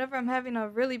 And whenever I'm having a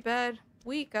really bad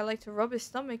week, I like to rub his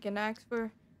stomach and ask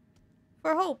for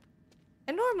hope.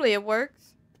 And normally it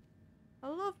works. I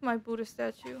love my Buddha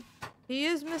statue. He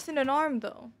is missing an arm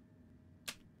though.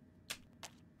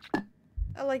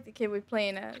 I like the kid we're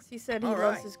playing as. He said he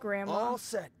loves his grandma. All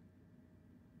set.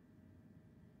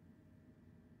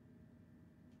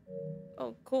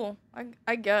 Oh, cool.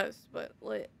 I guess, but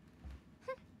lit.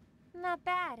 Not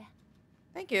bad.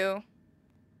 Thank you.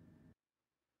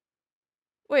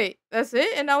 Wait, that's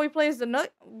it? And now he plays the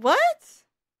nut? What?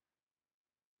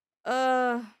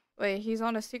 Wait, he's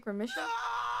on a secret mission?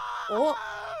 Oh.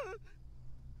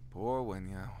 Poor Wen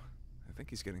Yao. I think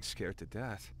he's getting scared to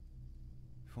death.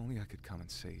 If only I could come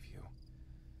and save you.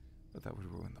 But that would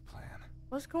ruin the plan.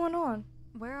 What's going on?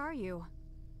 Where are you?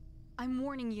 I'm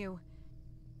warning you.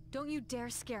 Don't you dare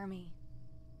scare me.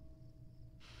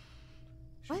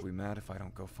 Should What? we mad if I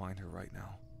don't go find her right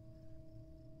now?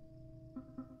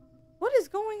 What is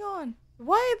going on?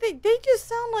 Why are they just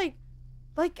sound like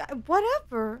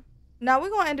whatever. Now we're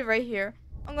gonna end it right here.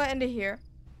 I'm gonna end it here.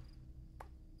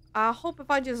 I hope if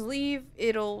I just leave,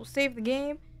 it'll save the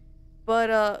game.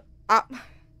 But I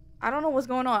don't know what's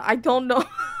going on. I don't know.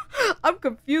 I'm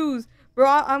confused, bro.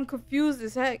 I'm confused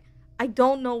as heck. I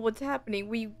don't know what's happening.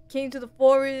 We came to the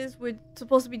forest. We're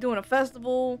supposed to be doing a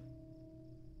festival.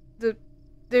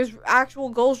 There's actual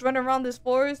ghosts running around this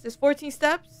forest. There's 14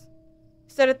 steps.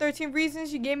 Instead of 13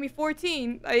 reasons, you gave me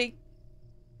 14. Like,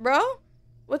 bro?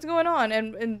 What's going on?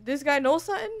 And this guy knows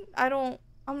something?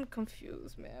 I'm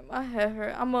confused, man. My head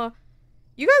hurt.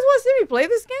 You guys want to see me play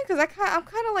this game? Because I'm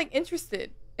kind of, like,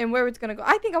 interested in where it's going to go.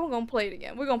 I think I'm going to play it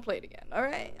again. We're going to play it again, all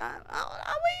right? We ain't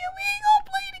going to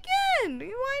play it again.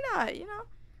 Why not, you know?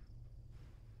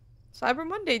 Cyber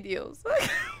Monday deals.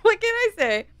 What can I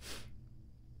say?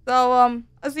 So,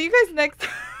 I'll see you guys next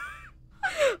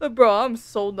time. Bro, I'm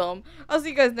so dumb. I'll see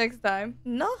you guys next time.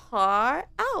 Nahar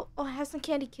out. Oh, I have some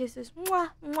candy kisses. Mwah,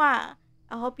 mwah.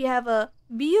 I hope you have a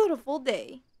beautiful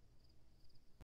day.